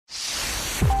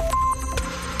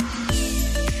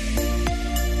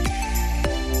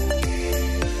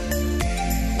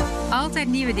Altijd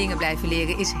nieuwe dingen blijven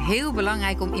leren is heel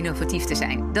belangrijk om innovatief te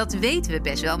zijn. Dat weten we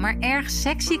best wel, maar erg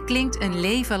sexy klinkt een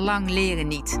leven lang leren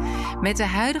niet. Met de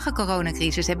huidige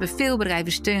coronacrisis hebben veel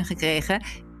bedrijven steun gekregen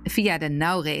via de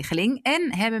NOW-regeling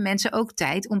en hebben mensen ook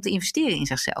tijd om te investeren in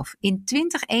zichzelf. In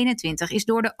 2021 is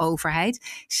door de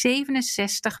overheid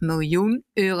 67 miljoen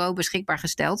euro beschikbaar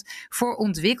gesteld voor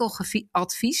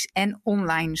ontwikkeladvies en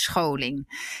online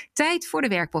scholing. Tijd voor de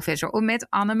werkprofessor om met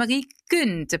Annemarie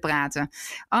Kun te praten.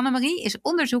 Annemarie is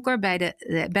onderzoeker bij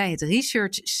het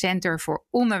Research Center voor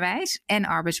Onderwijs en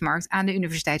Arbeidsmarkt aan de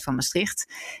Universiteit van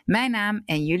Maastricht. Mijn naam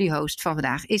en jullie host van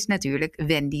vandaag is natuurlijk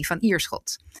Wendy van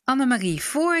Ierschot. Annemarie,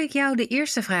 voor ik jou de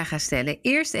eerste vraag ga stellen,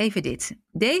 eerst even dit.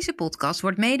 Deze podcast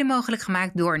wordt mede mogelijk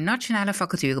gemaakt door Nationale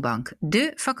Vacaturebank.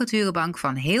 De vacaturebank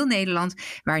van heel Nederland,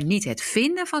 waar niet het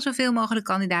vinden van zoveel mogelijk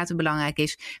kandidaten belangrijk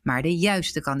is, maar de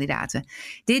juiste kandidaten.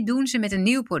 Dit doen ze met een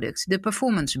nieuw product, de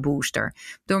Performance Booster.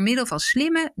 Door middel van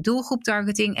slimme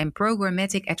doelgroeptargeting en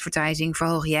programmatic advertising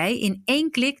verhoog jij in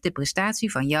 1 klik de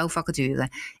prestatie van jouw vacature.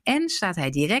 En staat hij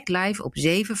direct live op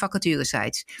 7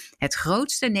 vacaturesites. Het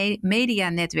grootste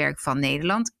medianetwerk van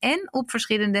Nederland en op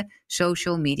verschillende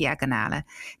social media kanalen.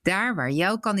 Daar waar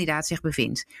jouw kandidaat zich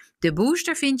bevindt. De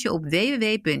booster vind je op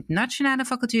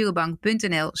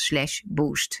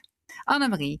www.nationalevacaturebank.nl/boost.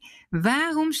 Annemarie,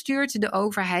 waarom stuurt de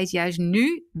overheid juist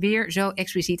nu weer zo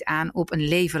expliciet aan op een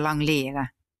leven lang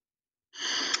leren?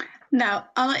 Nou,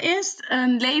 allereerst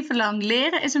een leven lang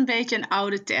leren is een beetje een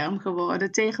oude term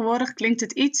geworden. Tegenwoordig klinkt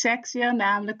het iets sexier,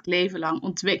 namelijk leven lang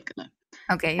ontwikkelen.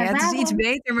 Oké, het is iets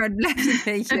beter, maar het blijft een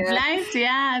beetje... Het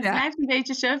blijft een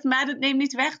beetje suf, maar dat neemt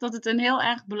niet weg dat het een heel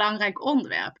erg belangrijk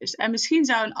onderwerp is. En misschien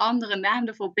zou een andere naam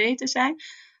ervoor beter zijn,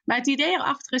 maar het idee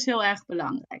erachter is heel erg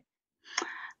belangrijk.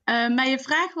 Maar je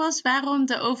vraag was waarom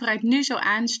de overheid nu zo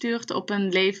aanstuurt op een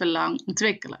leven lang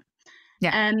ontwikkelen.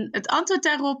 Ja. En het antwoord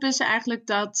daarop is eigenlijk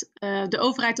dat de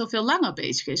overheid al veel langer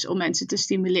bezig is om mensen te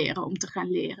stimuleren om te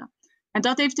gaan leren. En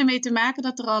dat heeft ermee te maken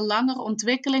dat er al langer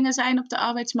ontwikkelingen zijn op de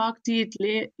arbeidsmarkt die het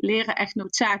leren echt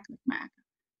noodzakelijk maken.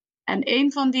 En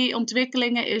een van die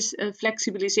ontwikkelingen is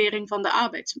flexibilisering van de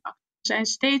arbeidsmarkt. Er zijn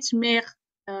steeds meer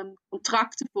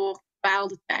contracten voor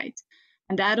bepaalde tijd.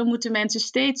 En daardoor moeten mensen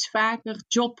steeds vaker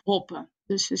jobhoppen.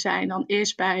 Dus ze zijn dan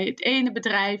eerst bij het ene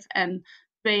bedrijf en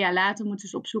 2 jaar later moeten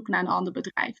ze op zoek naar een ander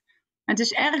bedrijf. En het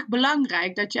is erg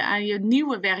belangrijk dat je aan je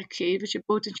nieuwe werkgevers, je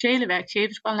potentiële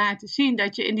werkgevers, kan laten zien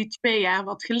dat je in die 2 jaar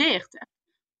wat geleerd hebt.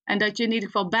 En dat je in ieder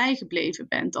geval bijgebleven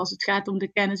bent als het gaat om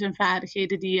de kennis en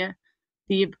vaardigheden die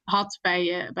je had bij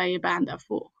je baan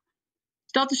daarvoor.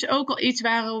 Dus dat is ook al iets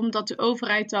waarom dat de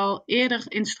overheid al eerder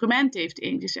instrumenten heeft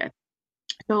ingezet.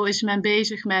 Zo is men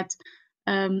bezig met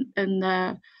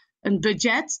een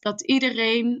budget dat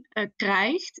iedereen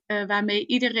krijgt, waarmee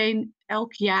iedereen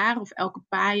elk jaar of elke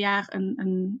paar jaar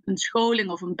een scholing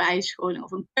of een bijscholing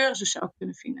of een cursus zou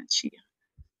kunnen financieren.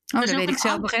 Daar weet ik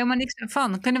zelf nog helemaal niks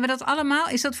van. Kunnen we dat allemaal?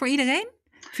 Is dat voor iedereen?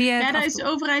 Daar is de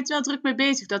overheid wel druk mee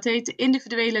bezig. Dat heet de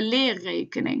individuele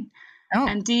leerrekening. Oh.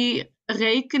 En die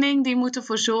rekening die moet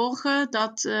ervoor zorgen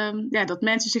dat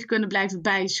mensen zich kunnen blijven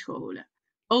bijscholen.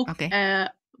 Ook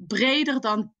breder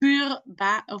dan puur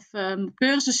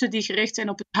cursussen die gericht zijn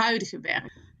op het huidige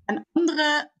werk. Een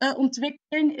andere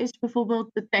ontwikkeling is bijvoorbeeld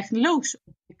de technologische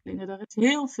ontwikkelingen. Er is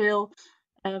heel veel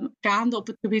gaande op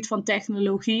het gebied van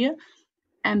technologieën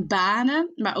en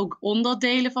banen, maar ook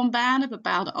onderdelen van banen,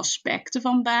 bepaalde aspecten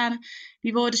van banen,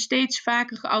 die worden steeds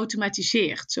vaker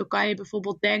geautomatiseerd. Zo kan je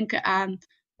bijvoorbeeld denken aan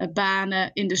banen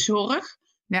in de zorg.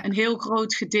 Ja. Een heel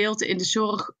groot gedeelte in de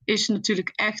zorg is natuurlijk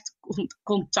echt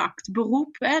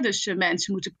contactberoep. Hè? Dus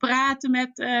mensen moeten praten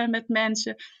met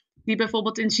mensen die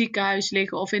bijvoorbeeld in het ziekenhuis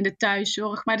liggen of in de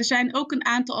thuiszorg. Maar er zijn ook een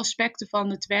aantal aspecten van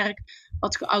het werk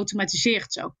wat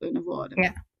geautomatiseerd zou kunnen worden.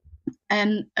 Ja.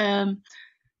 En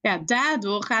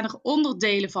daardoor gaan er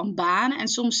onderdelen van banen en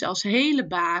soms zelfs hele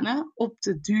banen op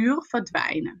de duur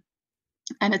verdwijnen.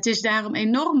 En het is daarom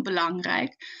enorm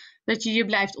belangrijk dat je je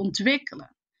blijft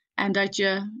ontwikkelen. En dat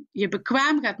je je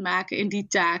bekwaam gaat maken in die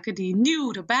taken die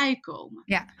nieuw erbij komen.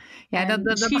 Ja, dat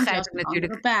begrijp ik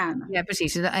natuurlijk. Banen. Ja,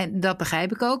 precies. Dat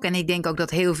begrijp ik ook. En ik denk ook dat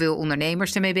heel veel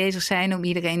ondernemers ermee bezig zijn om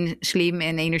iedereen slim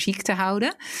en energiek te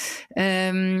houden.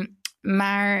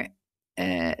 Maar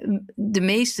in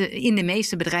de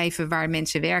meeste bedrijven waar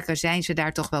mensen werken, zijn ze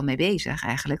daar toch wel mee bezig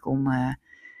eigenlijk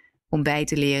om bij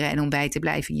te leren en om bij te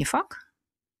blijven in je vak.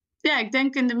 Ja, ik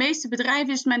denk in de meeste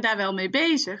bedrijven is men daar wel mee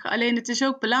bezig. Alleen het is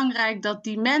ook belangrijk dat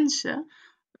die mensen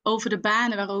over de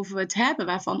banen waarover we het hebben,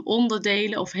 waarvan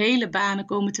onderdelen of hele banen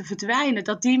komen te verdwijnen,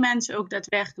 dat die mensen ook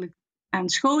daadwerkelijk aan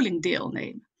scholing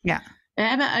deelnemen. Ja. We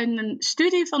hebben in een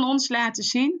studie van ons laten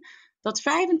zien dat 25%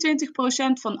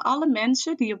 van alle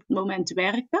mensen die op het moment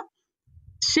werken,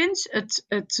 sinds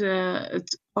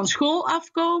het van school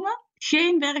afkomen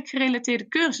geen werkgerelateerde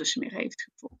cursus meer heeft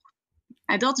gevolgd.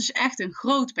 En dat is echt een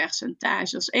groot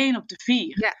percentage, dat is 1 op de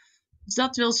 4. Ja. Dus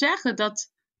dat wil zeggen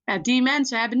dat die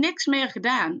mensen hebben niks meer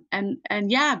gedaan. En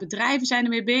ja, bedrijven zijn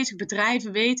ermee bezig.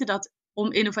 Bedrijven weten dat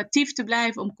om innovatief te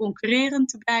blijven, om concurrerend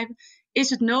te blijven, is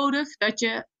het nodig dat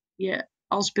je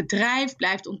als bedrijf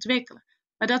blijft ontwikkelen.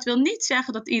 Maar dat wil niet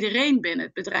zeggen dat iedereen binnen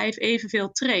het bedrijf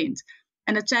evenveel traint.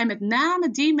 En het zijn met name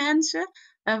die mensen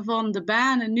waarvan de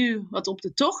banen nu wat op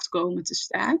de tocht komen te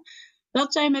staan.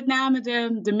 Dat zijn met name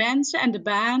de mensen en de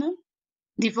banen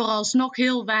die vooralsnog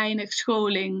heel weinig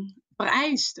scholing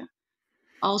vereisten.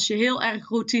 Als je heel erg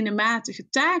routinematige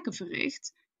taken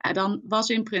verricht, dan was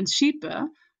in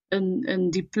principe een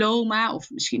diploma, of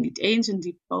misschien niet eens een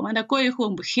diploma, dan kon je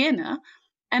gewoon beginnen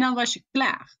en dan was je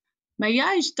klaar. Maar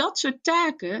juist dat soort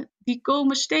taken, die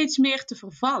komen steeds meer te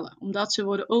vervallen, omdat ze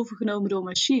worden overgenomen door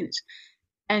machines.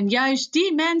 En juist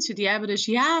die mensen, die hebben dus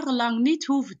jarenlang niet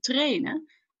hoeven trainen.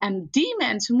 En die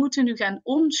mensen moeten nu gaan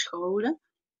omscholen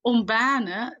om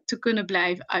banen te kunnen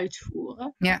blijven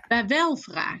uitvoeren, waar wel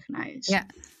vraag naar is. Ja.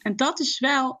 En dat is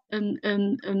wel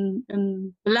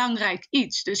een belangrijk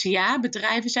iets. Dus ja,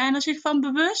 bedrijven zijn er zich van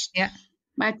bewust. Ja.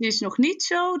 Maar het is nog niet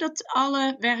zo dat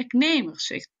alle werknemers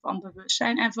zich van bewust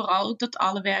zijn. En vooral ook dat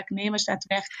alle werknemers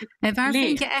daadwerkelijk En waar leren.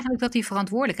 Vind je eigenlijk dat die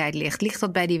verantwoordelijkheid ligt? Ligt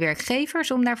dat bij die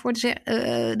werkgevers om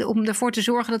ervoor te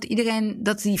zorgen dat iedereen,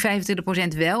 dat die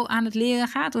 25% wel aan het leren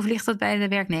gaat? Of ligt dat bij de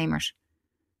werknemers?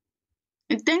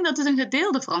 Ik denk dat het een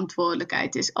gedeelde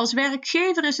verantwoordelijkheid is. Als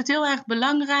werkgever is het heel erg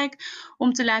belangrijk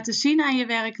om te laten zien aan je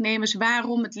werknemers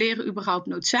waarom het leren überhaupt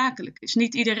noodzakelijk is.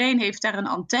 Niet iedereen heeft daar een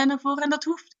antenne voor en dat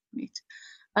hoeft niet.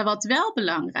 Maar wat wel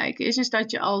belangrijk is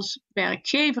dat je als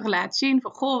werkgever laat zien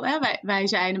van goh, wij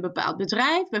zijn een bepaald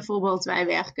bedrijf. Bijvoorbeeld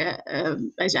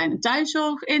wij zijn een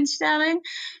thuiszorginstelling.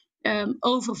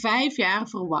 Over 5 jaar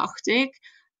verwacht ik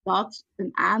dat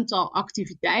een aantal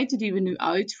activiteiten die we nu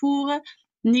uitvoeren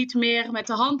niet meer met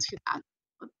de hand gedaan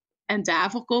worden. En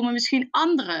daarvoor komen misschien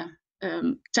andere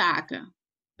taken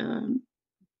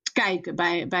kijken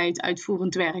bij het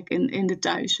uitvoerend werk in de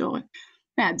thuiszorg.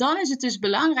 Nou, dan is het dus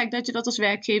belangrijk dat je dat als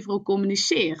werkgever ook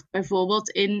communiceert. Bijvoorbeeld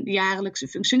in jaarlijkse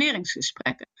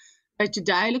functioneringsgesprekken. Dat je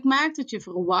duidelijk maakt dat je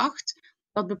verwacht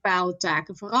dat bepaalde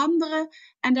taken veranderen.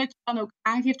 En dat je dan ook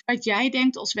aangeeft wat jij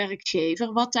denkt als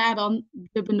werkgever. Wat daar dan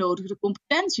de benodigde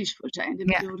competenties voor zijn. De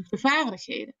benodigde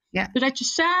vaardigheden. Ja. Zodat je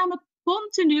samen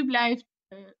continu blijft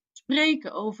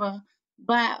spreken over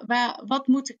wat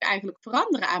moet ik eigenlijk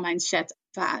veranderen aan mijn set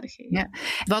vaardigheden. Ja.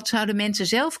 Wat zouden mensen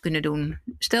zelf kunnen doen?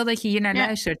 Stel dat je hier naar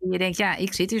luistert en je denkt,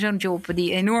 ik zit in zo'n job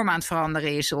die enorm aan het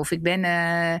veranderen is. Of ik ben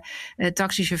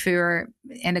taxichauffeur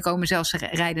en er komen zelfs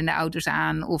rijdende auto's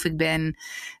aan. Of ik ben,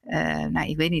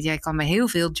 ik weet niet, ik kan me heel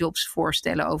veel jobs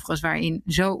voorstellen overigens waarin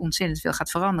zo ontzettend veel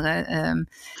gaat veranderen.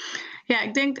 Ja,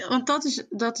 ik denk, want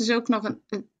dat is ook nog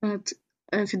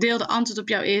een gedeelde antwoord op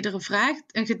jouw eerdere vraag.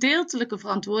 Een gedeeltelijke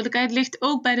verantwoordelijkheid ligt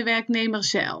ook bij de werknemer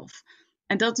zelf.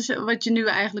 En dat is wat je nu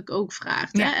eigenlijk ook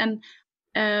vraagt. Ja. Hè? En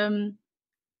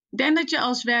ik denk dat je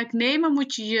als werknemer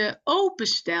moet je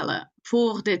openstellen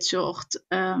voor dit soort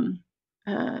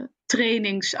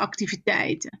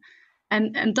trainingsactiviteiten.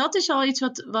 En dat is al iets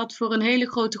wat voor een hele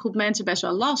grote groep mensen best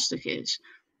wel lastig is.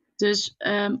 Dus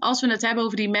als we het hebben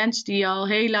over die mensen die al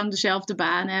heel lang dezelfde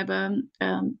baan hebben,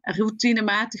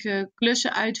 routinematige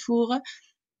klussen uitvoeren,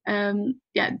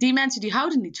 die mensen die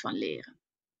houden niet van leren.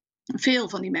 Veel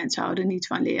van die mensen houden niet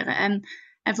van leren.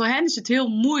 En voor hen is het heel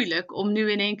moeilijk om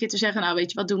nu in één keer te zeggen, nou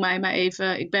weet je wat, doe mij maar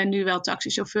even. Ik ben nu wel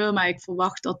taxichauffeur, maar ik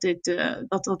verwacht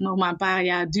dat nog maar een paar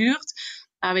jaar duurt.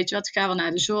 Nou weet je wat, ik ga wel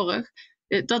naar de zorg.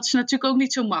 Dat is natuurlijk ook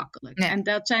niet zo makkelijk. Nee. En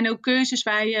dat zijn ook keuzes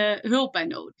waar je hulp bij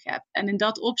nodig hebt. En in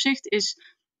dat opzicht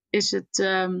is het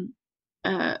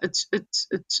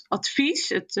advies,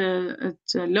 het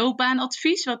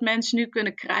loopbaanadvies wat mensen nu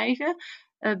kunnen krijgen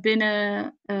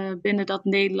binnen dat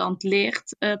Nederland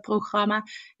Leert programma,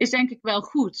 is denk ik wel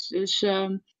goed. Dus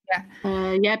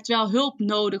je hebt wel hulp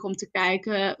nodig om te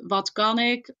kijken, wat kan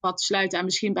ik? Wat sluit daar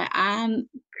misschien bij aan?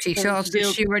 Precies, zoals de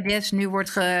stewardess nu wordt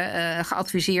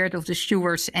geadviseerd, of de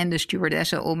stewards en de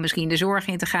stewardessen, om misschien de zorg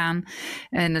in te gaan.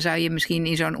 En dan zou je misschien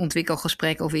in zo'n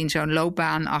ontwikkelgesprek of in zo'n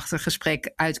loopbaanachtig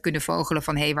gesprek uit kunnen vogelen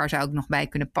van waar zou ik nog bij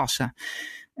kunnen passen?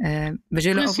 We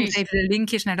zullen ook even de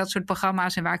linkjes naar dat soort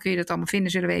programma's en waar kun je dat allemaal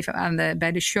vinden, zullen we even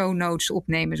bij de show notes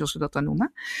opnemen, zoals we dat dan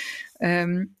noemen.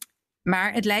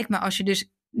 Maar het lijkt me, als je dus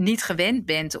niet gewend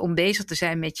bent om bezig te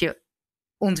zijn met je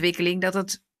ontwikkeling, dat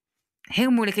het heel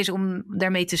moeilijk is om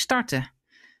daarmee te starten.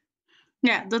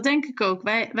 Ja, dat denk ik ook.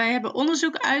 Wij hebben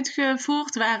onderzoek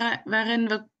uitgevoerd waarin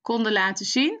we konden laten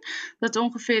zien dat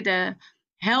ongeveer de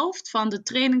helft van de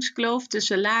trainingskloof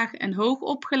tussen laag en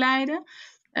hoogopgeleide,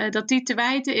 dat die te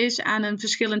wijten is aan een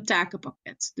verschillend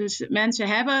takenpakket. Dus mensen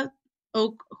hebben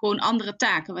ook gewoon andere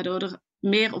taken, waardoor er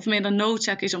meer of minder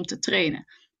noodzaak is om te trainen.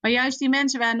 Maar juist die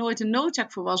mensen waar nooit een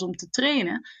noodzaak voor was om te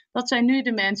trainen, dat zijn nu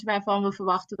de mensen waarvan we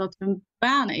verwachten dat hun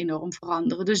banen enorm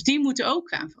veranderen. Dus die moeten ook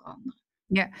gaan veranderen.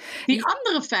 Ja. Die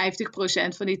andere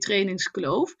 50% van die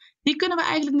trainingskloof, die kunnen we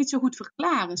eigenlijk niet zo goed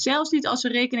verklaren. Zelfs niet als we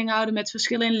rekening houden met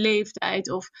verschillen in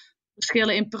leeftijd of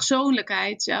verschillen in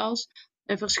persoonlijkheid zelfs.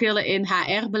 Verschillen in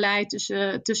HR-beleid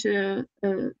tussen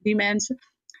die mensen.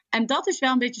 En dat is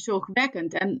wel een beetje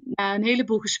zorgwekkend. En na een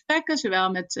heleboel gesprekken,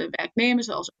 zowel met werknemers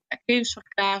als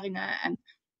werkgeversverklaringen en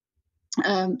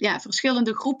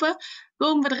verschillende groepen,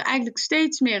 komen we er eigenlijk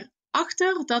steeds meer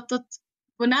achter dat dat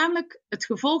voornamelijk het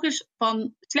gevolg is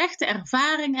van slechte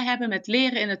ervaringen hebben met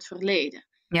leren in het verleden.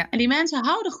 Ja. En die mensen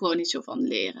houden gewoon niet zo van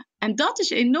leren. En dat is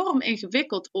enorm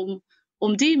ingewikkeld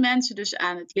om die mensen dus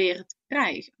aan het leren te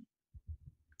krijgen.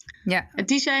 Ja.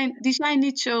 Die zijn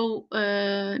niet zo,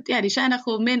 die zijn daar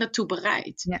gewoon minder toe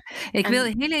bereid. Ja. Ik wil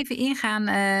heel even ingaan.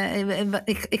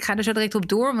 Ik ga er zo direct op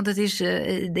door, want het is.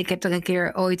 Ik heb er een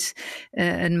keer ooit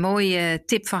een mooie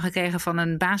tip van gekregen van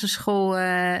een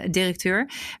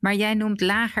basisschooldirecteur. Maar jij noemt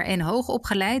lager en hoog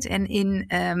opgeleid. En in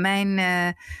mijn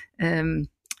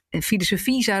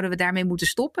filosofie zouden we daarmee moeten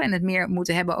stoppen en het meer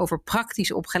moeten hebben over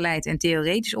praktisch opgeleid en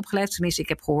theoretisch opgeleid. Tenminste, ik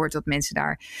heb gehoord dat mensen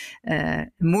daar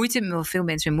veel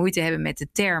mensen moeite hebben met de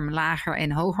term lager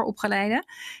en hoger opgeleide.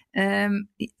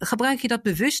 Gebruik je dat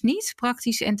bewust niet,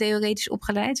 praktisch en theoretisch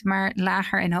opgeleid, maar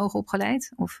lager en hoog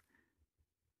opgeleid? Of?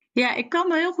 Ja, ik kan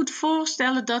me heel goed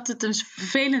voorstellen dat het een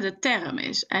vervelende term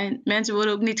is. En mensen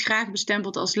worden ook niet graag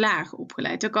bestempeld als laag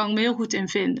opgeleid. Daar kan ik me heel goed in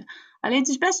vinden. Alleen het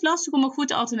is best lastig om een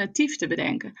goed alternatief te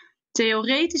bedenken.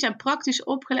 Theoretisch en praktisch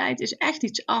opgeleid is echt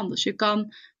iets anders. Je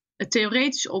kan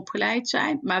theoretisch opgeleid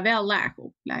zijn, maar wel laag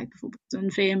opgeleid. Bijvoorbeeld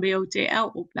een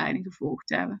VMBO-TL-opleiding gevolgd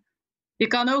hebben. Je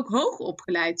kan ook hoog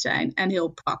opgeleid zijn en heel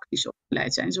praktisch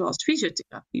opgeleid zijn, zoals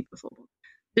fysiotherapie bijvoorbeeld.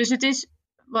 Dus het is,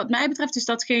 wat mij betreft, is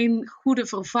dat geen goede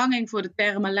vervanging voor de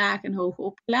termen laag en hoog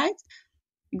opgeleid.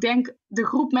 Ik denk de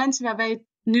groep mensen waar wij het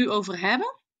nu over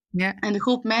hebben, en de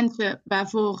groep mensen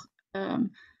waarvoor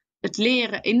het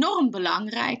leren enorm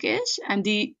belangrijk is en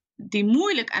die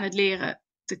moeilijk aan het leren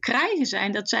te krijgen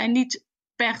zijn, dat zijn niet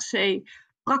per se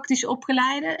praktisch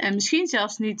opgeleide en misschien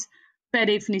zelfs niet per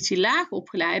definitie laag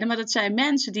opgeleide, maar dat zijn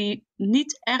mensen die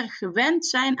niet erg gewend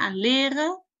zijn aan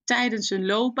leren tijdens hun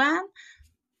loopbaan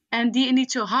en die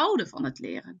niet zo houden van het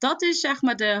leren. Dat is zeg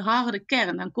maar de harde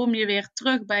kern. Dan kom je weer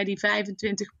terug bij die 25%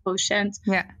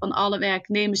 van alle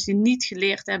werknemers die niet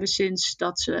geleerd hebben sinds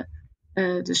dat ze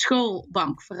de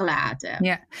schoolbank verlaten.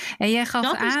 Ja, en jij gaf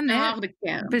dat aan, is de harde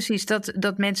kern. Precies,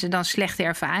 dat mensen dan slechte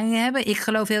ervaringen hebben. Ik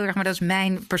geloof heel erg, maar dat is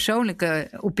mijn persoonlijke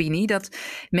opinie, dat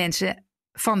mensen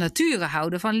van nature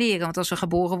houden van leren. Want als we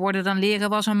geboren worden, dan leren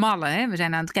we als een malle. Hè? We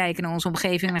zijn aan het kijken naar onze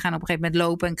omgeving en we gaan op een gegeven moment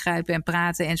lopen en kruipen en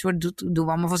praten en zo. Dat doen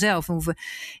we allemaal vanzelf. We hoeven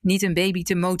niet een baby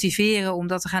te motiveren om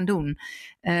dat te gaan doen.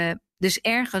 Dus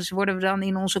ergens worden we dan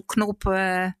in onze knop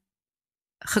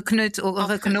geknut of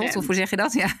geknot, of hoe zeg je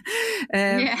dat? Ja.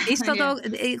 Is dat ook,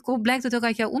 blijkt dat ook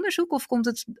uit jouw onderzoek of komt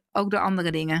het ook door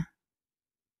andere dingen?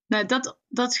 Nou,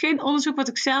 dat is geen onderzoek wat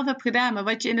ik zelf heb gedaan, maar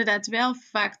wat je inderdaad wel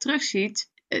vaak terugziet,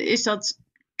 is dat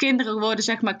kinderen worden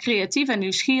zeg maar creatief en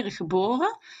nieuwsgierig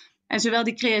geboren. En zowel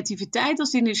die creativiteit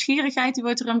als die nieuwsgierigheid, die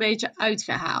wordt er een beetje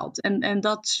uitgehaald. En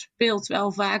dat speelt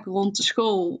wel vaak rond de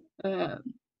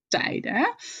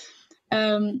schooltijden.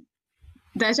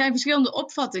 Daar zijn verschillende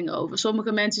opvattingen over.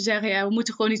 Sommige mensen zeggen, we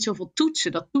moeten gewoon niet zoveel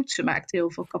toetsen. Dat toetsen maakt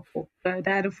heel veel kapot.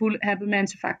 Daardoor hebben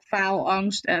mensen vaak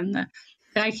faalangst en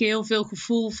krijg je heel veel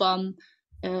gevoel van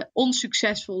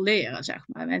onsuccesvol leren, zeg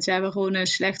maar. Mensen hebben gewoon een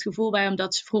slecht gevoel bij,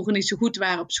 omdat ze vroeger niet zo goed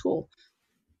waren op school.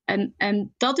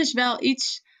 En dat is wel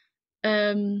iets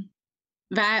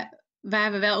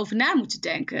waar we wel over na moeten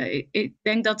denken. Ik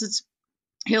denk dat het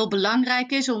heel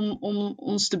belangrijk is om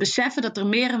ons te beseffen dat er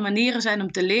meerdere manieren zijn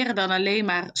om te leren dan alleen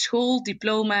maar school,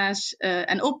 diploma's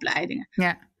en opleidingen.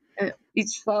 Ja.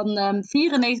 Iets van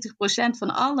 94% van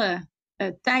alle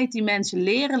tijd die mensen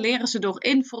leren ze door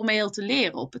informeel te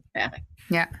leren op het werk.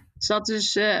 Ja. Dus dat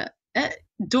is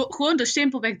gewoon door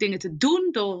simpelweg dingen te doen,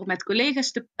 door met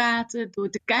collega's te praten, door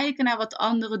te kijken naar wat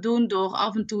anderen doen, door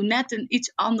af en toe net een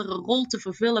iets andere rol te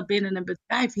vervullen binnen een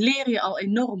bedrijf, leer je al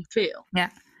enorm veel.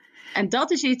 Ja. En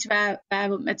dat is iets waar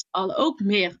we met z'n allen ook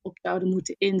meer op zouden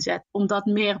moeten inzetten. Om dat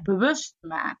meer bewust te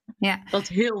maken. Ja. Dat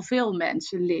heel veel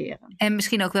mensen leren. En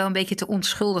misschien ook wel een beetje te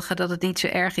onschuldigen dat het niet zo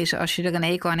erg is als je er een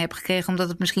hekel aan hebt gekregen. Omdat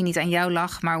het misschien niet aan jou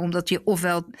lag, maar omdat je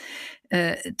ofwel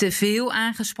te veel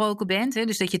aangesproken bent. Hè,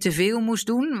 dus dat je te veel moest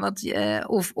doen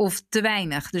of te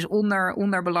weinig. Dus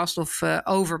onderbelast of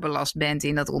overbelast bent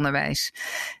in dat onderwijs.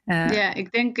 Ja,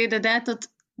 ik denk inderdaad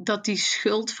dat die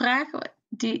schuldvraag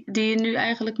die je nu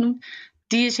eigenlijk noemt,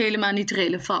 die is helemaal niet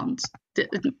relevant.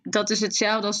 Dat is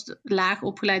hetzelfde als laag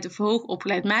opgeleid of hoog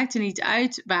opgeleid. Maakt er niet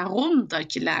uit waarom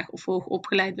dat je laag of hoog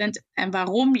opgeleid bent en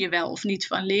waarom je wel of niet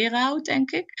van leren houdt,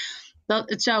 denk ik.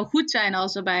 Het zou goed zijn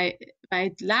als er bij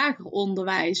het lager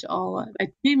onderwijs bij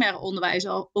het primair onderwijs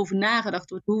al over nagedacht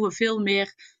wordt hoe we veel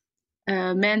meer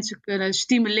mensen kunnen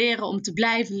stimuleren om te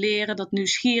blijven leren. Dat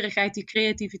nieuwsgierigheid, die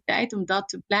creativiteit, om dat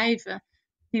te blijven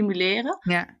stimuleren.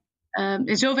 Ja.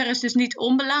 In zoverre is het dus niet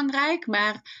onbelangrijk,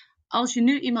 maar als je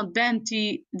nu iemand bent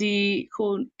die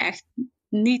gewoon echt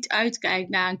niet uitkijkt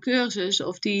naar een cursus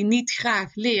of die niet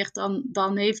graag leert, dan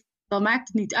maakt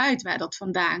het niet uit waar dat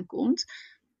vandaan komt.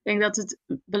 Ik denk dat het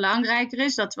belangrijker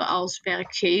is dat we als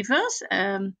werkgevers,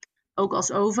 ook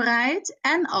als overheid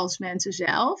en als mensen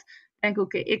zelf, denken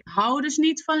oké, ik hou dus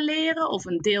niet van leren of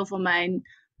een deel van mijn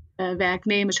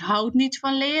werknemers houdt niet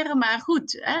van leren, maar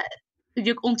goed,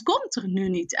 je ontkomt er nu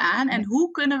niet aan. En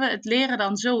hoe kunnen we het leren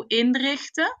dan zo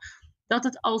inrichten dat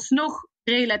het alsnog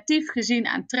relatief gezien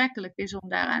aantrekkelijk is om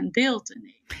daaraan deel te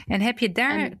nemen? En heb je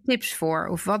daar tips voor?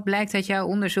 Of wat blijkt uit jouw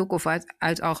onderzoek of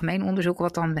uit algemeen onderzoek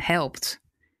wat dan helpt?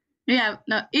 Ja,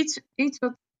 nou iets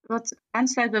wat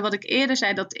aansluit bij wat ik eerder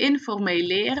zei, dat informeel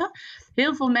leren.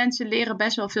 Heel veel mensen leren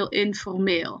best wel veel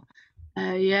informeel.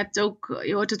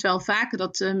 Je hoort het wel vaker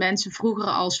dat mensen vroeger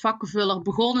als vakkenvuller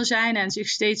begonnen zijn en zich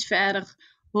steeds verder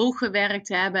hoog gewerkt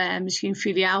hebben en misschien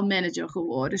filiaalmanager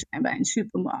geworden zijn bij een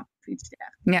supermarkt of iets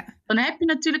dergelijks. Ja. Dan heb je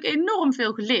natuurlijk enorm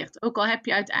veel geleerd. Ook al heb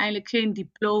je uiteindelijk geen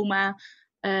diploma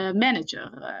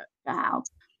manager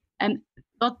gehaald. En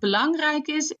wat belangrijk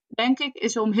is, denk ik,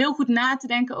 is om heel goed na te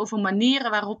denken over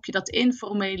manieren waarop je dat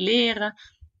informeel leren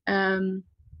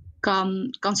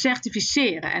kan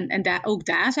certificeren. En ook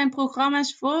daar zijn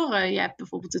programma's voor. Je hebt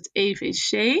bijvoorbeeld het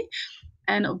EVC.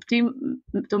 En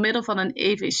door middel van een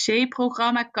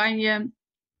EVC-programma kan je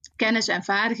kennis en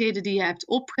vaardigheden die je hebt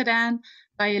opgedaan,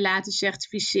 kan je laten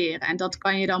certificeren. En dat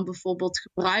kan je dan bijvoorbeeld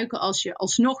gebruiken als je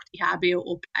alsnog die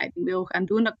HBO-opleiding wil gaan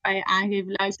doen. Dan kan je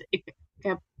aangeven, luister, ik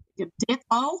heb dit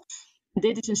al.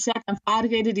 Dit is een set aan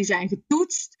vaardigheden die zijn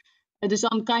getoetst. Dus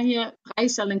dan kan je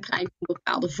vrijstelling krijgen voor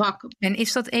bepaalde vakken. En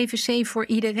is dat EVC voor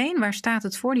iedereen? Waar staat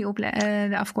het voor,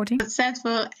 de afkorting? Het staat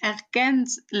voor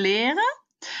erkend leren.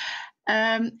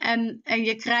 En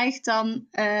je krijgt dan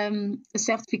een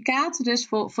certificaat dus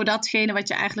voor datgene wat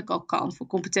je eigenlijk al kan. Voor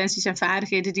competenties en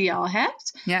vaardigheden die je al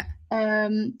hebt. Ja.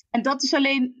 En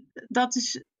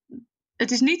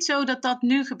het is niet zo dat dat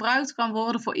nu gebruikt kan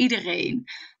worden voor iedereen.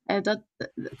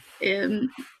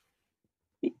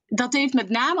 Dat heeft met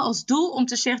name als doel om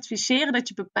te certificeren dat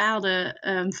je bepaalde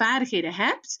vaardigheden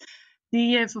hebt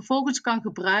die je vervolgens kan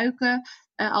gebruiken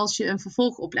als je een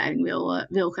vervolgopleiding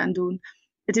wil gaan doen.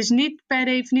 Het is niet per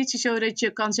definitie zo dat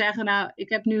je kan zeggen, nou, ik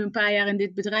heb nu een paar jaar in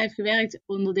dit bedrijf gewerkt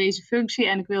onder deze functie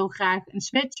en ik wil graag een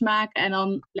switch maken en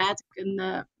dan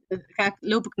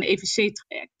loop ik een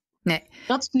EVC-traject. Nee.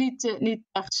 Dat is niet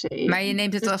per se. Maar je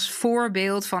neemt het als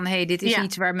voorbeeld van, dit is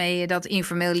iets waarmee je dat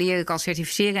informeel leren kan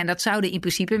certificeren. En dat zouden in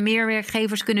principe meer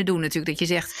werkgevers kunnen doen natuurlijk. Dat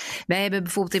je zegt, wij hebben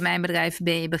bijvoorbeeld in mijn bedrijf,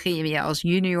 begin je als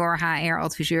junior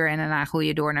HR-adviseur en daarna groei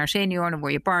je door naar senior, dan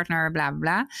word je partner, bla bla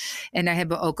bla. En daar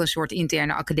hebben we ook een soort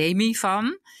interne academie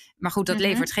van. Maar goed, dat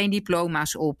levert geen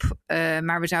diploma's op.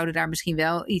 Maar we zouden daar misschien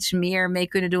wel iets meer mee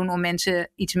kunnen doen om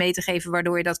mensen iets mee te geven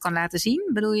waardoor je dat kan laten zien.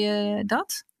 Bedoel je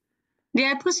dat?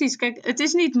 Ja, precies. Kijk, het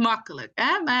is niet makkelijk.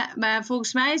 Hè? Maar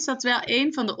volgens mij is dat wel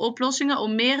een van de oplossingen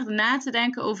om meer na te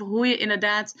denken over hoe je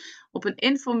inderdaad op een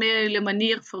informele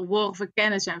manier verworven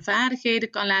kennis en vaardigheden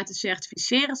kan laten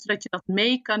certificeren, zodat je dat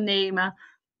mee kan nemen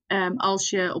als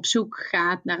je op zoek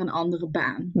gaat naar een andere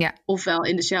baan. Ja. Ofwel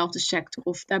in dezelfde sector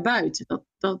of daarbuiten.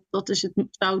 Dat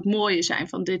zou het mooie zijn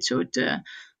van dit soort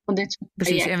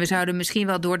Precies, en we zouden misschien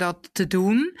wel door dat te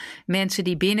doen, mensen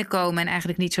die binnenkomen en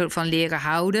eigenlijk niet zo van leren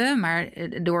houden, maar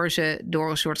door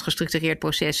een soort gestructureerd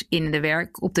proces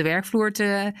op de werkvloer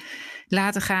te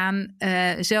laten gaan,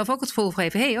 zelf ook het gevoel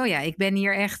geven, ik ben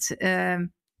hier echt,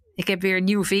 ik heb weer een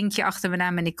nieuw vinkje achter mijn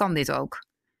naam en ik kan dit ook.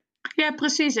 Ja,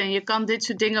 precies. En je kan dit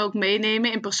soort dingen ook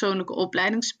meenemen in persoonlijke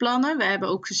opleidingsplannen. We hebben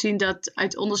ook gezien dat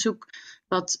uit onderzoek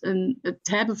dat het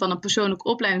hebben van een persoonlijk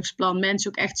opleidingsplan mensen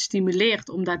ook echt stimuleert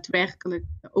om daadwerkelijk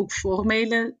ook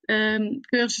formele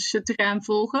cursussen te gaan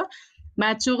volgen. Maar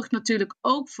het zorgt natuurlijk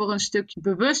ook voor een stukje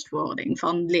bewustwording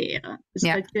van leren. Dus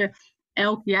dat je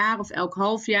elk jaar of elk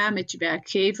half jaar met je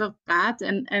werkgever praat.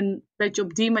 En dat je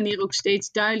op die manier ook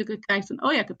steeds duidelijker krijgt van...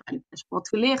 ik heb eigenlijk best wat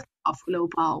geleerd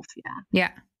afgelopen half jaar.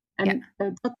 Ja. En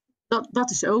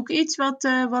dat is ook iets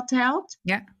wat helpt.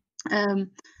 Ja.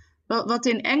 Wat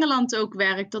in Engeland ook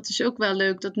werkt, dat is ook wel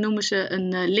leuk. Dat noemen ze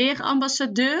een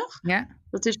leerambassadeur. Ja.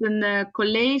 Dat is een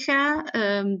collega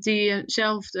die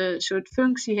eenzelfde soort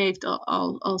functie heeft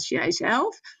als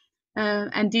jijzelf.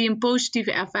 En die een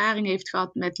positieve ervaring heeft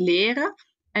gehad met leren.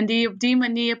 En die op die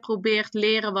manier probeert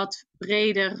leren wat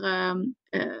breder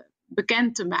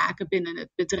bekend te maken binnen het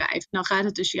bedrijf. Dan gaat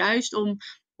het dus juist om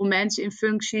mensen in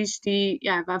functies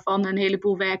waarvan een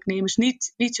heleboel werknemers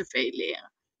niet zoveel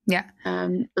leren. Ja.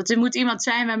 Dat moet iemand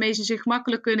zijn waarmee ze zich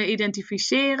makkelijk kunnen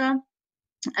identificeren.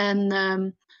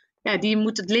 En die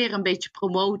moet het leren een beetje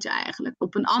promoten eigenlijk.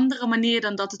 Op een andere manier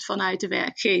dan dat het vanuit de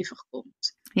werkgever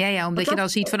komt. Ja, omdat je dan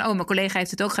ziet van... mijn collega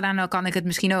heeft het ook gedaan, nou kan ik het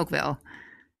misschien ook wel.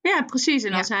 Ja, precies.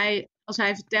 En als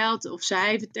hij vertelt of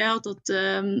zij vertelt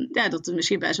dat het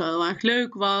misschien best wel heel erg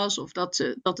leuk was... of dat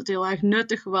het heel erg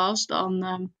nuttig was,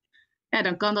 dan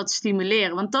kan dat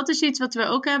stimuleren. Want dat is iets wat we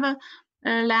ook hebben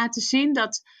laten zien...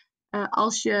 dat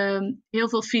als je heel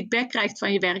veel feedback krijgt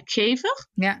van je werkgever...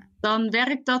 dan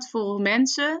werkt dat voor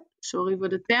mensen... sorry voor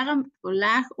de term, voor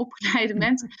laag opgeleide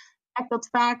mensen... werkt dat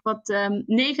vaak wat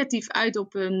negatief uit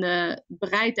op hun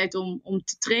bereidheid om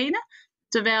te trainen...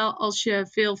 Terwijl als je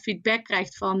veel feedback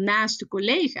krijgt van naaste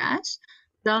collega's...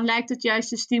 dan lijkt het juist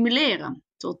te stimuleren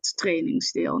tot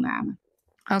trainingsdeelname.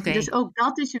 Okay. Dus ook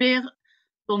dat is weer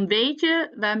zo'n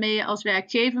beetje waarmee je als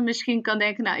werkgever misschien kan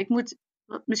denken... ik moet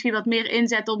misschien wat meer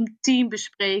inzetten op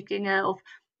teambesprekingen... of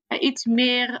iets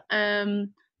meer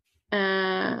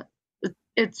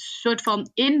het soort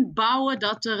van inbouwen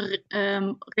dat er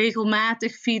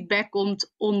regelmatig feedback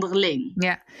komt onderling.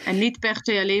 Ja. En niet per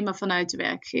se alleen maar vanuit de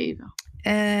werkgever.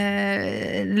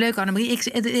 Leuk, Annemarie.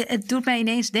 Het doet mij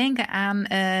ineens denken aan...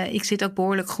 ik zit ook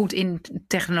behoorlijk goed in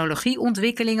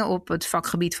technologieontwikkelingen op het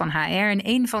vakgebied van HR. En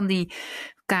een van die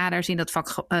kaders in dat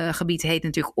vakgebied heet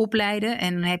natuurlijk opleiden.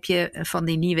 En dan heb je van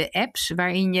die nieuwe apps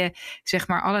waarin je zeg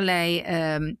maar allerlei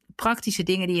praktische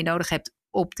dingen die je nodig hebt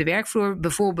op de werkvloer.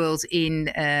 Bijvoorbeeld in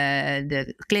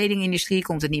de kledingindustrie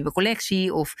komt een nieuwe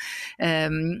collectie of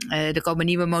er komen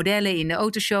nieuwe modellen in de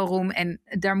autoshowroom. En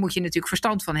daar moet je natuurlijk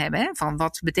verstand van hebben. Hè? Van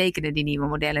wat betekenen die nieuwe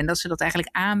modellen? En dat ze dat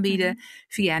eigenlijk aanbieden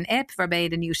via een app waarbij je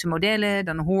de nieuwste modellen,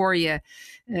 dan hoor je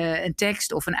een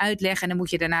tekst of een uitleg en dan moet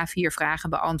je daarna 4 vragen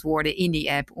beantwoorden in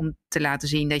die app om te laten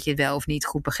zien dat je het wel of niet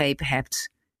goed begrepen hebt.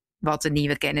 Wat de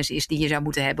nieuwe kennis is die je zou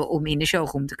moeten hebben om in de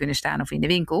showroom te kunnen staan of in de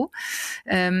winkel.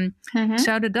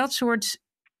 Zouden dat soort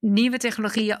nieuwe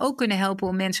technologieën ook kunnen helpen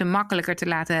om mensen makkelijker te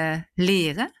laten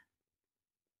leren?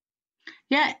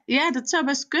 Ja, dat zou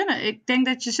best kunnen. Ik denk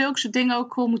dat je zulke soort dingen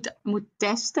ook gewoon moet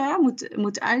testen,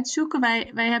 moet uitzoeken.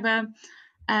 Wij hebben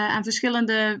aan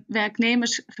verschillende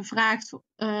werknemers gevraagd.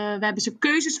 We hebben ze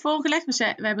keuzes voorgelegd.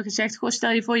 We hebben gezegd,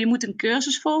 stel je voor je moet een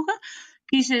cursus volgen.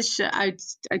 Kies eens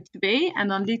uit 2 en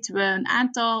dan lieten we een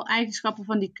aantal eigenschappen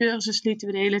van die cursus de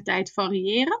hele tijd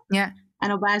variëren. Ja.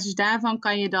 En op basis daarvan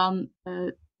kan je dan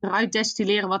eruit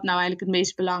destilleren wat nou eigenlijk het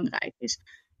meest belangrijk is.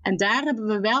 En daar hebben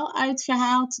we wel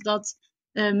uitgehaald dat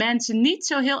mensen niet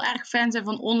zo heel erg fan zijn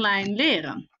van online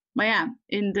leren. Maar ja,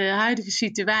 in de huidige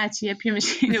situatie heb je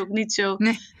misschien ook niet zo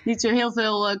heel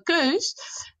veel keus.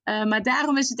 Maar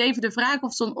daarom is het even de vraag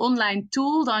of zo'n online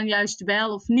tool dan juist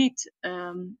wel of niet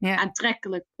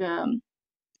aantrekkelijk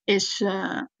is.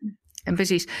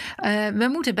 Precies. We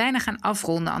moeten bijna gaan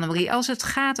afronden, Annemarie. Als het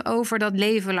gaat over dat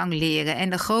leven lang leren en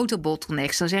de grote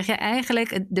bottlenecks, dan zeg je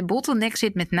eigenlijk, de bottleneck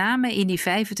zit met name in die 25%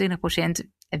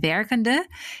 werkende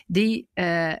die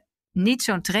niet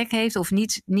zo'n trek heeft of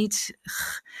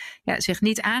zich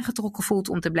niet aangetrokken voelt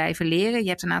om te blijven leren. Je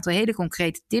hebt een aantal hele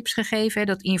concrete tips gegeven. Hè,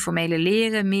 dat informele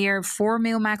leren meer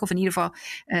formeel maken. Of in ieder geval,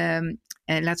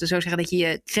 laten we zo zeggen, dat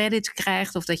je credits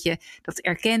krijgt. Of dat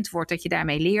erkend wordt dat je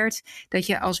daarmee leert. Dat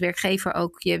je als werkgever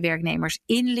ook je werknemers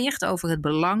inlicht over het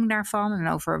belang daarvan. En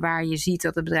over waar je ziet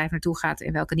dat het bedrijf naartoe gaat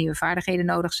en welke nieuwe vaardigheden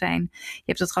nodig zijn. Je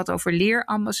hebt het gehad over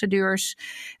leerambassadeurs.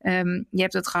 Je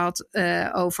hebt het gehad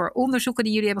over onderzoeken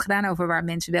die jullie hebben gedaan over waar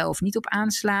mensen wel of niet op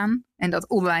aanslaan. En dat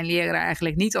online leren er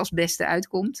eigenlijk niet als beste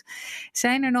uitkomt.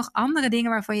 Zijn er nog andere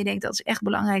dingen waarvan je denkt dat is echt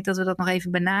belangrijk dat we dat nog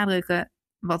even benadrukken?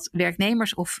 Wat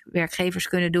werknemers of werkgevers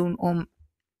kunnen doen om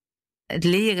het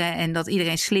leren en dat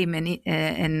iedereen slim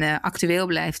en actueel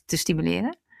blijft te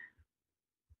stimuleren?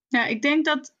 Ja, ik denk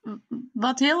dat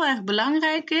wat heel erg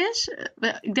belangrijk is...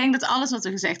 Ik denk dat alles wat we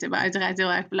gezegd hebben uiteraard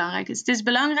heel erg belangrijk is. Het is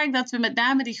belangrijk dat we met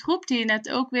name die groep die je net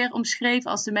ook weer omschreef...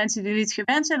 als de mensen die niet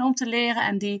gewend zijn om te leren...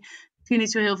 en die misschien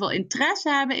niet zo heel veel interesse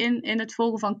hebben in het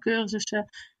volgen van cursussen...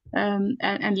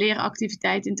 en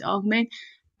leeractiviteiten in het algemeen...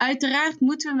 Uiteraard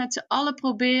moeten we met z'n allen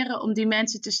proberen om die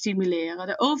mensen te stimuleren.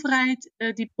 De overheid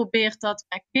die probeert dat,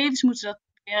 werkgevers moeten dat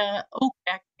proberen... ook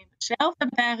werkgevers zelf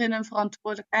hebben daarin een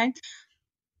verantwoordelijkheid...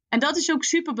 En dat is ook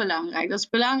super belangrijk. Dat is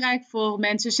belangrijk voor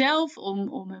mensen zelf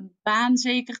om een baan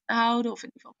zeker te houden. Of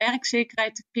in ieder geval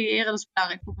werkzekerheid te creëren. Dat is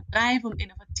belangrijk voor bedrijven om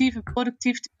innovatief en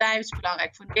productief te blijven. Dat is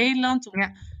belangrijk voor Nederland om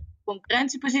de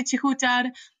concurrentiepositie goed te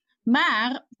houden.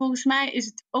 Maar volgens mij is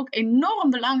het ook enorm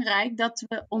belangrijk dat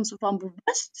we ons ervan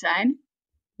bewust zijn.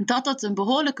 Dat dat een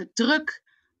behoorlijke druk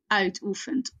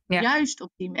uitoefent. Ja. Juist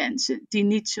op die mensen die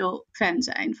niet zo fan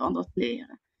zijn van dat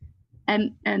leren.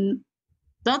 En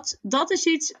dat is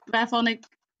iets waarvan ik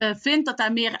vind dat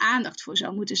daar meer aandacht voor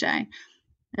zou moeten zijn.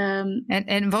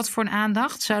 En wat voor een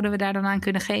aandacht zouden we daar dan aan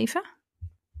kunnen geven?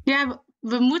 Ja,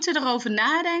 we moeten erover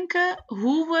nadenken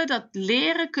hoe we dat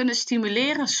leren kunnen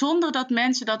stimuleren... zonder dat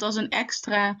mensen dat als een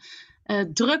extra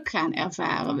druk gaan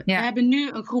ervaren. Ja. We hebben nu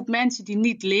een groep mensen die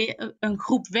niet leren, een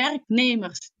groep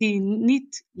werknemers die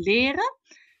niet leren.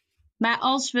 Maar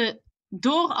als we...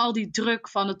 door al die druk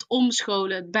van het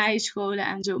omscholen, het bijscholen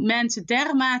en zo... mensen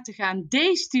dermate gaan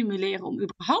destimuleren om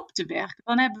überhaupt te werken...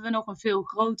 dan hebben we nog een veel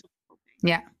groter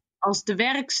probleem. Ja. Als de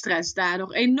werkstress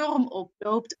daardoor enorm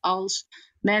oploopt... als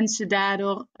mensen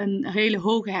daardoor een hele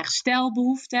hoge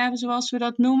herstelbehoefte hebben, zoals we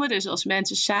dat noemen. Dus als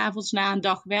mensen 's avonds na een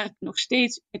dag werken... nog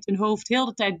steeds met hun hoofd heel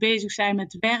de tijd bezig zijn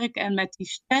met werk... en met die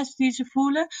stress die ze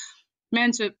voelen.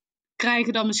 Mensen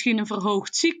krijgen dan misschien een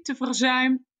verhoogd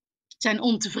ziekteverzuim... zijn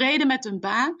ontevreden met hun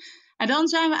baan. En dan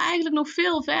zijn we eigenlijk nog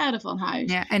veel verder van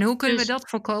huis. Ja, en hoe kunnen we dat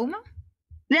voorkomen?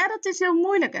 Ja, dat is heel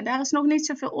moeilijk. En daar is nog niet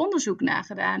zoveel onderzoek naar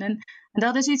gedaan. En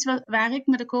dat is iets waar ik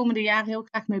me de komende jaren heel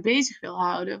graag mee bezig wil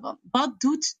houden. Want wat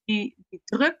doet die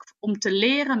druk om te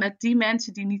leren met die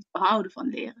mensen die niet behouden van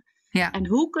leren? Ja. En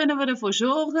hoe kunnen we ervoor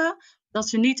zorgen dat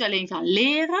ze niet alleen gaan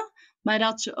leren... maar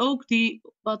dat ze ook die,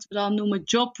 wat we dan noemen,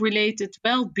 job-related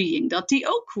well-being... dat die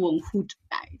ook gewoon goed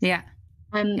blijft. Ja.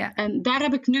 En daar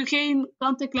heb ik nu geen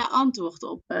kant-en-klaar antwoord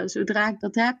op. Zodra ik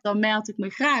dat heb, dan meld ik me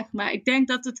graag. Maar ik denk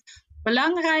dat het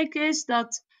belangrijk is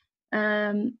dat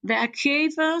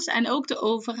werkgevers en ook de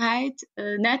overheid...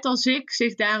 net als ik,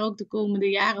 zich daar ook de komende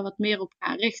jaren wat meer op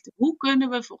gaan richten. Hoe kunnen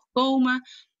we voorkomen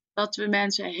dat we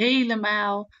mensen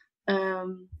helemaal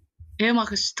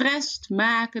gestrest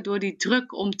maken door die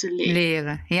druk om te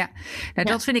leren. Nou,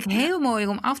 dat vind ik heel mooi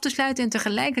om af te sluiten. En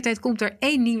tegelijkertijd komt er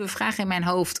 1 nieuwe vraag in mijn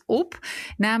hoofd op.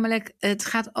 Namelijk, het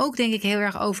gaat ook denk ik heel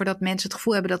erg over dat mensen het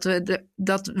gevoel hebben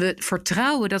dat we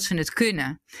vertrouwen dat ze het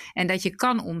kunnen. En dat je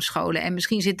kan omscholen. En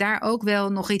misschien zit daar ook wel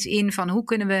nog iets in van hoe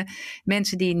kunnen we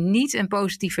mensen die niet een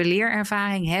positieve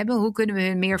leerervaring hebben, hoe kunnen we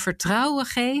hun meer vertrouwen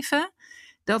geven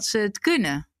dat ze het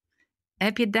kunnen?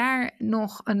 Heb je daar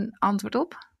nog een antwoord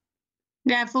op?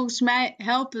 Ja, volgens mij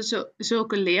helpen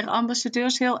zulke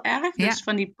leerambassadeurs heel erg. Ja. Dus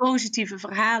van die positieve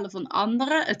verhalen van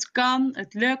anderen. Het kan,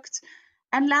 het lukt.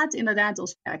 En laat inderdaad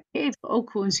als werkgever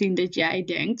ook gewoon zien dat jij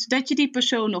denkt dat je die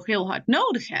persoon nog heel hard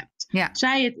nodig hebt. Ja.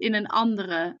 Zij het in een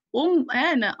andere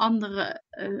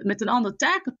met een ander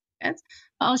takenpakket.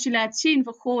 Maar als je laat zien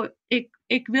van goh,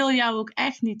 ik wil jou ook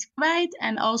echt niet kwijt.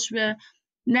 En als we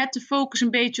net de focus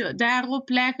een beetje daarop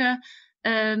leggen...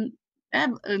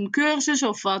 een cursus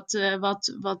of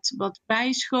wat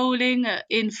bijscholing,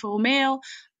 informeel,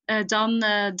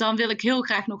 dan wil ik heel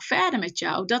graag nog verder met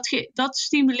jou. Dat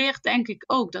stimuleert denk ik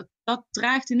ook. Dat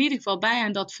draagt in ieder geval bij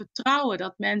aan dat vertrouwen.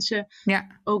 Dat mensen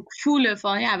ook voelen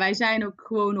van wij zijn ook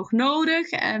gewoon nog nodig.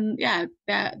 En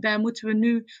daar moeten we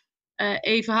nu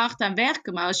even hard aan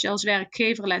werken. Maar als je als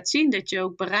werkgever laat zien dat je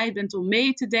ook bereid bent om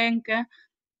mee te denken...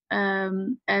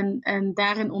 En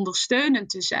daarin ondersteunend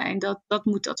te zijn, dat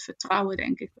moet dat vertrouwen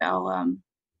denk ik wel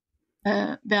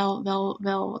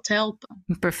wat helpen.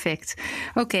 Perfect.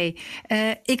 Oké.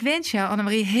 Ik wens jou,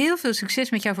 Annemarie, heel veel succes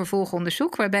met jouw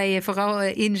vervolgonderzoek, waarbij je vooral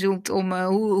inzoomt om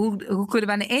hoe kunnen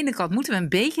we aan de ene kant, moeten we een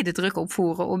beetje de druk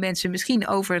opvoeren om mensen misschien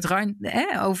over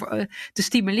te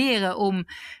stimuleren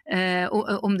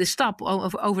om de stap,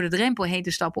 over de drempel heen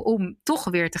te stappen, om toch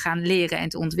weer te gaan leren en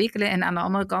te ontwikkelen. En aan de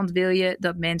andere kant wil je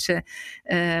dat mensen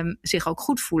zich ook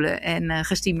goed voelen en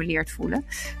gestimuleerd voelen.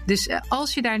 Dus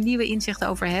als je daar nieuwe inzichten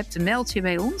over hebt, meld je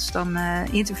bij ons. Dan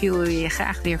interviewen we je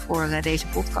graag weer voor deze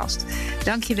podcast.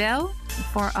 Dank je wel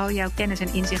voor al jouw kennis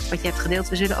en inzicht wat je hebt gedeeld.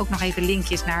 We zullen ook nog even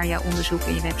linkjes naar jouw onderzoek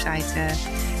en je website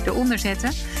eronder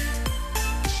zetten.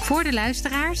 Voor de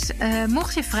luisteraars,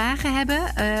 mocht je vragen hebben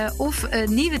of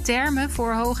nieuwe termen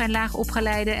voor hoog en laag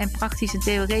opgeleide en praktisch en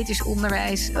theoretisch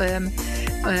onderwijs,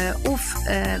 of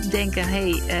denken,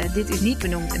 dit is niet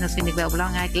benoemd en dat vind ik wel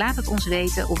belangrijk, laat het ons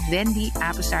weten op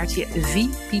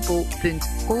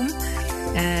wendy@vpeople.com.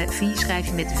 V schrijf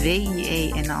je met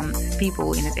V-I-E en dan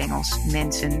people in het Engels,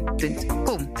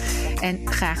 mensen.com. En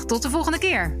graag tot de volgende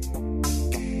keer.